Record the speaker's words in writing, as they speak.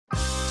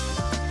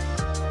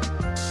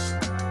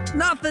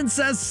Nothing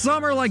says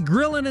summer like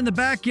grilling in the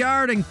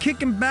backyard and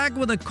kicking back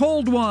with a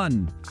cold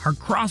one. Our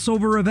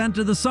crossover event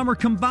of the summer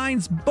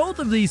combines both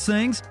of these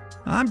things.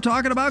 I'm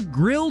talking about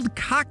grilled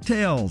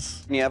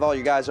cocktails. You have all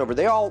your guys over,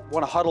 they all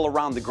want to huddle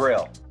around the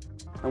grill.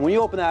 And when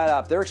you open that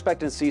up, they're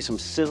expecting to see some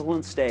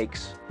sizzling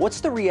steaks.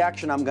 What's the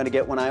reaction I'm going to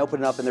get when I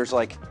open it up and there's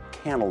like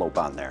cantaloupe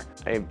on there?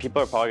 Hey,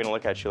 people are probably going to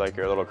look at you like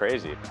you're a little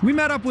crazy. We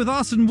met up with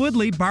Austin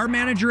Woodley, bar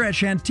manager at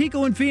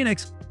Shantico in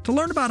Phoenix, to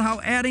learn about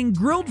how adding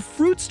grilled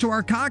fruits to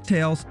our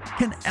cocktails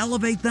can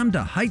elevate them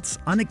to heights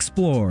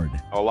unexplored.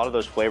 A lot of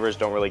those flavors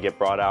don't really get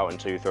brought out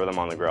until you throw them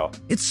on the grill.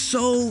 It's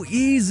so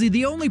easy.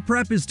 The only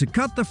prep is to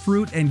cut the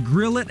fruit and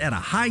grill it at a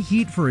high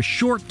heat for a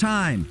short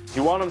time.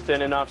 You want them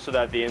thin enough so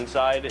that the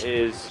inside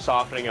is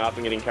softening up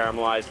and getting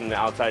caramelized and the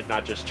outside's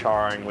not just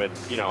charring with,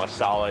 a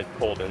solid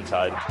cold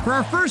inside. For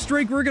our first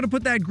drink, we're going to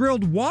put that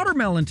grilled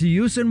watermelon to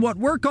use in what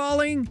we're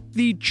calling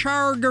the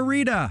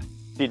Char-Garita.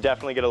 You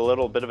definitely get a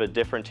little bit of a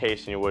different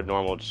taste than you would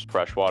normal just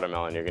fresh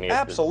watermelon. You're gonna get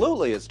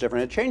Absolutely, it's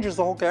different. It changes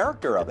the whole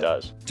character of it. It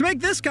does. To make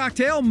this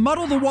cocktail,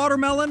 muddle the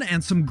watermelon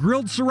and some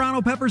grilled serrano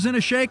peppers in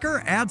a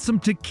shaker, add some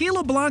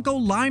tequila blanco,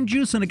 lime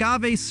juice, and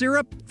agave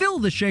syrup, fill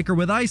the shaker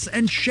with ice,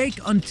 and shake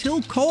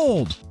until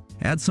cold.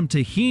 Add some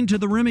tahini to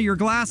the rim of your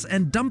glass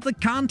and dump the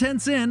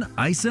contents in,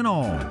 ice and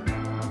all.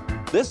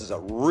 This is a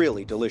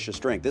really delicious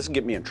drink. This can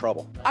get me in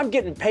trouble. I'm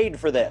getting paid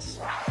for this.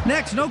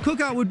 Next, no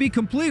cookout would be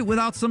complete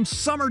without some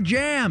summer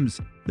jams.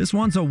 This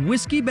one's a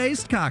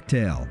whiskey-based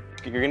cocktail.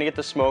 You're gonna get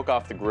the smoke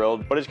off the grill,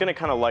 but it's gonna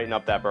kind of lighten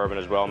up that bourbon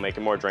as well, make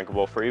it more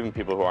drinkable for even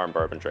people who aren't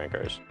bourbon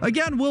drinkers.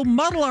 Again, we'll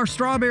muddle our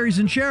strawberries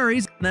and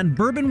cherries, then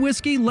bourbon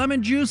whiskey,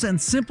 lemon juice,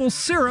 and simple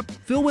syrup,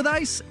 fill with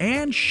ice,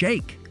 and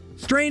shake.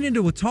 Strain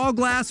into a tall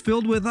glass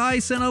filled with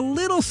ice and a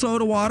little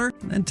soda water,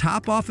 then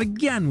top off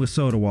again with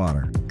soda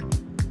water.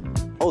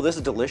 Oh, this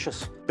is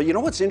delicious. But you know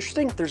what's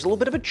interesting? There's a little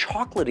bit of a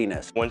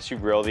chocolatiness. Once you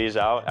grill these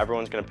out,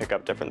 everyone's gonna pick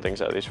up different things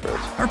out of these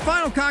fruits. Our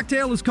final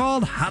cocktail is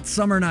called Hot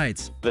Summer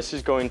Nights. This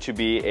is going to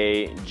be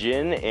a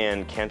gin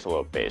and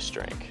cantaloupe-based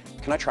drink.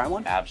 Can I try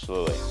one?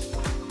 Absolutely.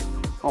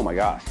 Oh my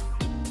gosh.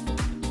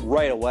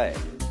 Right away.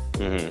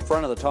 Mm-hmm.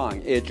 Front of the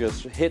tongue, it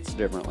just hits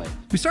differently.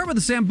 We start with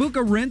the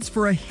Sambuca rinse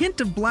for a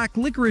hint of black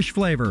licorice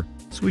flavor.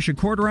 Swish a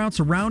 1/4 ounce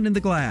around in the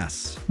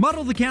glass.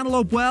 Muddle the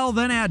cantaloupe well,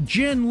 then add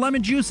gin,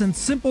 lemon juice, and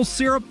simple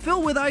syrup,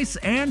 fill with ice,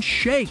 and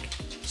shake.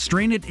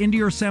 Strain it into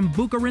your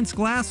Sambuca rinse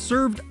glass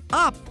served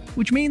up,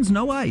 which means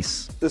no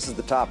ice. This is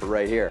the topper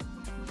right here.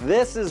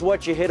 This is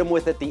what you hit them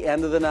with at the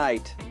end of the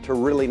night to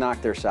really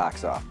knock their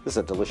socks off. This is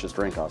a delicious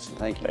drink, Austin.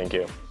 Thank you. Thank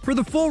you. For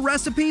the full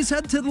recipes,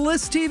 head to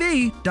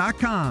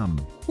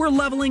thelisttv.com. We're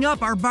leveling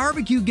up our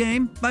barbecue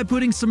game by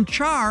putting some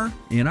char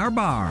in our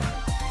bar.